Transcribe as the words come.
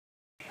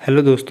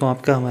Hello दोस्तों,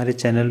 आपका हमारे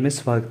चैनल में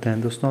स्वागत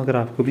है। दोस्तों, अगर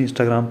आपको भी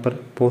इंस्टाग्राम पर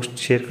पोस्ट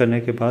शेयर करने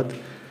के बाद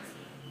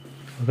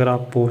अगर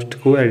आप पोस्ट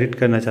को एडिट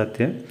करना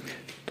चाहते हैं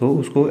तो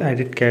उसको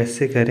एडिट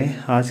कैसे करें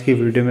आज की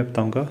वीडियो में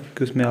बताऊंगा।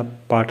 कि उसमें आप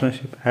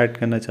पार्टनरशिप ऐड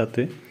करना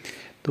चाहते हैं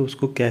तो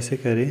उसको कैसे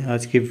करें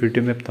आज की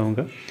वीडियो में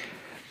बताऊंगा।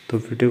 तो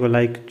वीडियो को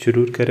लाइक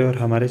ज़रूर करें और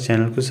हमारे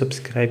चैनल को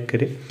सब्सक्राइब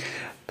करें।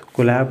 तो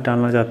कोलैब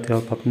डालना चाहते हो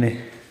आप अपने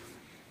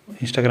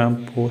इंस्टाग्राम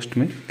पोस्ट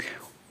में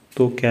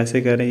तो कैसे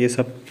करें ये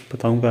सब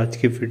बताऊंगा आज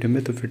की वीडियो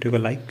में। तो वीडियो को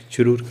लाइक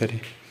ज़रूर करें।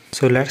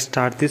 So let's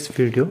start this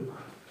video.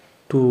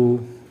 To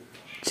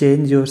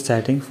change your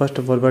setting, first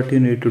of all what you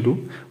need to do,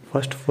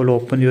 first of all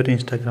open your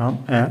Instagram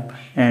app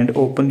and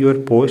open your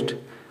post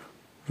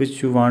which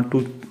you want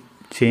to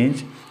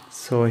change.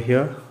 So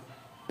here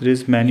there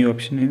is many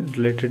options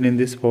related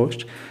in this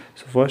post.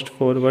 So first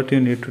of all what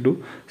you need to do,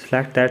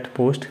 select that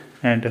post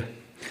and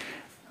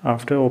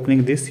after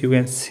opening this you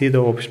can see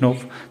the option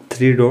of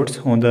three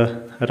dots on the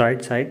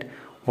right side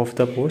of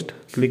the post.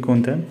 Click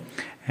on them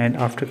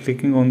and after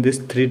clicking on these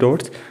three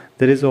dots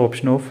there is the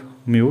option of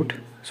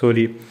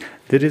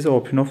there is the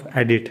option of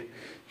edit.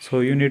 So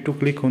you need to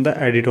click on the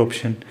edit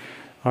option.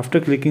 After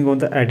clicking on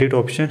the edit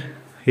option,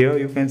 here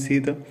you can see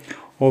the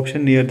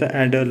option near the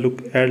add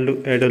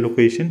a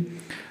location,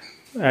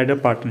 add a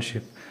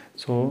partnership.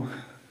 So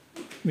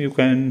you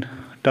can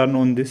turn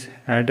on this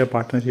add a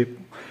partnership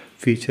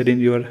feature in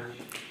your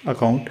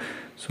account.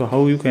 So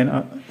how you can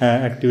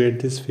activate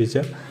this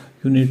feature,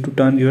 you need to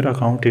turn your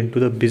account into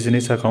the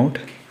business account.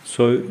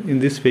 So in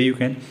this way you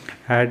can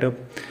add a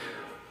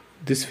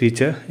this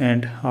feature,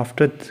 and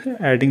after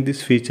adding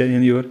this feature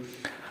in your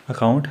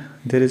account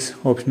there is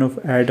option of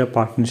add a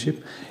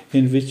partnership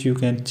in which you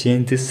can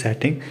change this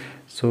setting.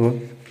 So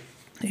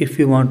if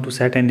you want to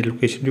set any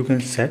location you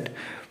can set,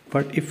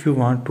 but if you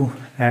want to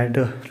add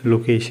a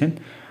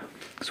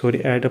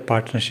add a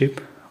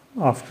partnership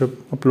after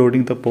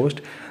uploading the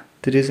post,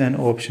 there is an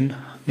option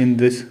in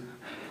this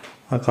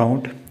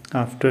account.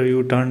 After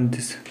you turn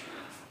this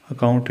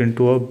account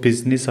into a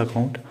business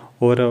account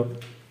or a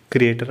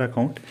creator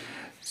account,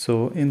 so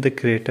in the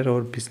creator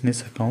or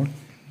business account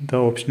the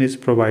option is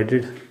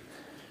provided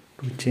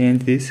to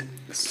change this.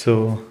 So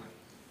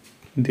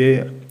they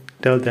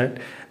tell that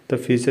the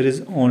feature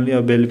is only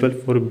available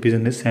for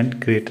business and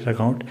creator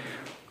account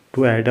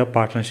to add a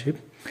partnership.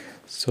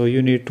 So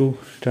you need to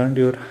turn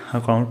your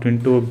account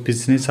into a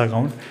business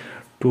account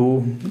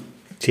to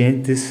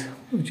change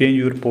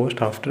your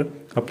post after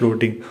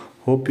uploading.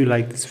 Hope you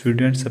like this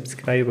video and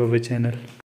subscribe our channel.